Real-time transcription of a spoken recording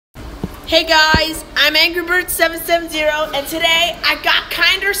Hey guys, I'm AngryBird770 and today I got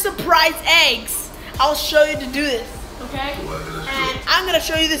kinder surprise eggs. I'll show you to do this, okay? And I'm gonna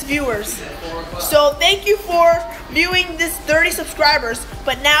show you this, viewers. So thank you for viewing this 30 subscribers,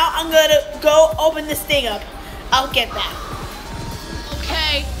 but now I'm gonna go open this thing up. I'll get that.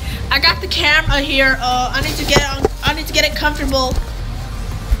 Okay, I got the camera here. I need to get it comfortable.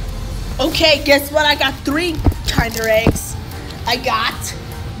 Okay, guess what? I got 3 kinder eggs. I got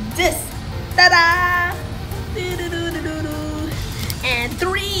this. Ta-da! And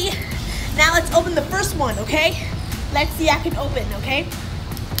 3. Now let's open the first one, okay? Let's see, I can open, okay?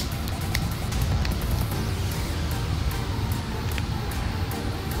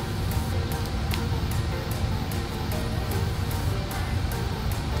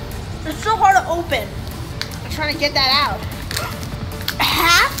 It's so hard to open. I'm trying to get that out.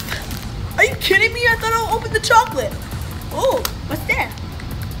 Half? Are you kidding me? I thought I would open the chocolate. Oh, what's that?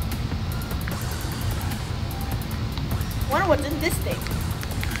 I wonder what's in this thing.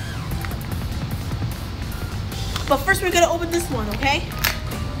 But first we're gonna open this one, okay?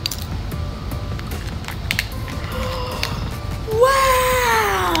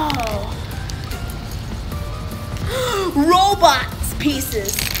 Wow! Robots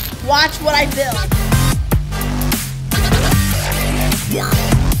pieces. Watch what I build.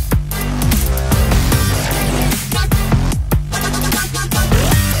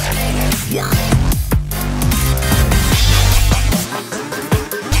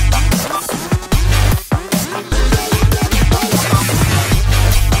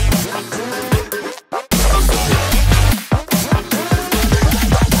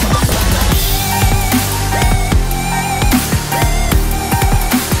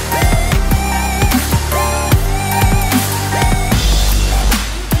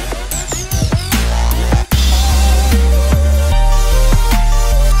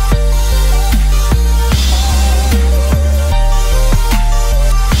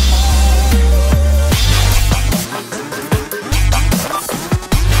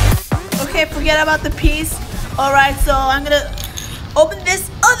 Forget about the piece. Alright, so I'm gonna open this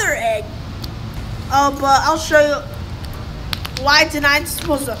other egg. But I'll show you why it's not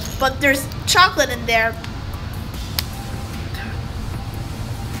supposed to. But there's chocolate in there.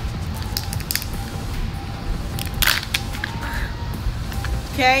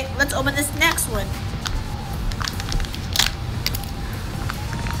 Okay, let's open this next one.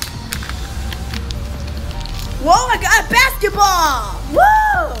 Whoa, I got a basketball!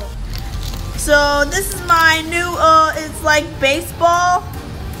 Woo! So this is my new, it's like baseball.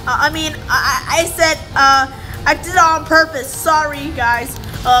 I said, I did it on purpose. Sorry, guys.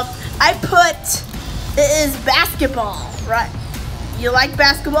 I put, it is basketball, right? You like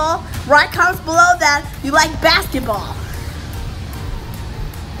basketball? Write comments below that you like basketball.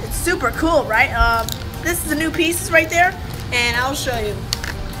 It's super cool, right? This is the new pieces right there, and I'll show you.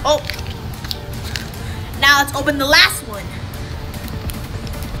 Oh, now let's open the last one.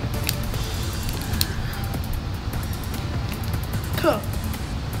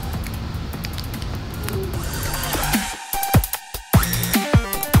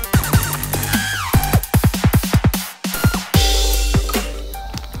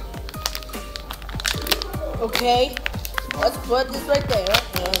 Okay, let's put this right there,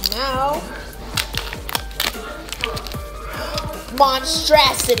 and now,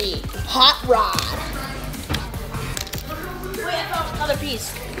 monstrosity, hot rod. Wait, I found another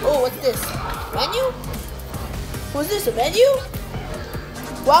piece. Oh, what's this? Menu? What's this, a menu?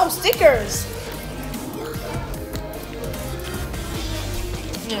 Wow, stickers.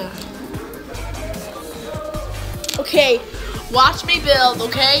 Yeah. Okay, watch me build,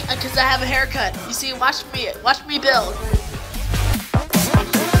 okay? Because I have a haircut. You see, watch me build.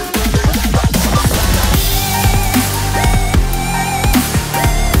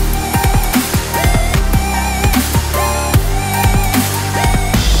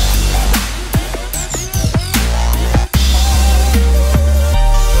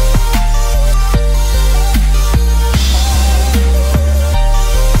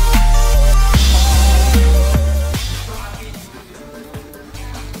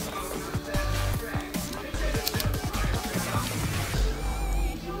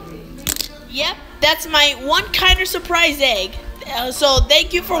 Yep, that's my one kinder surprise egg. So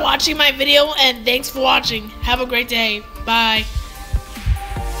thank you for watching my video, and thanks for watching. Have a great day. Bye.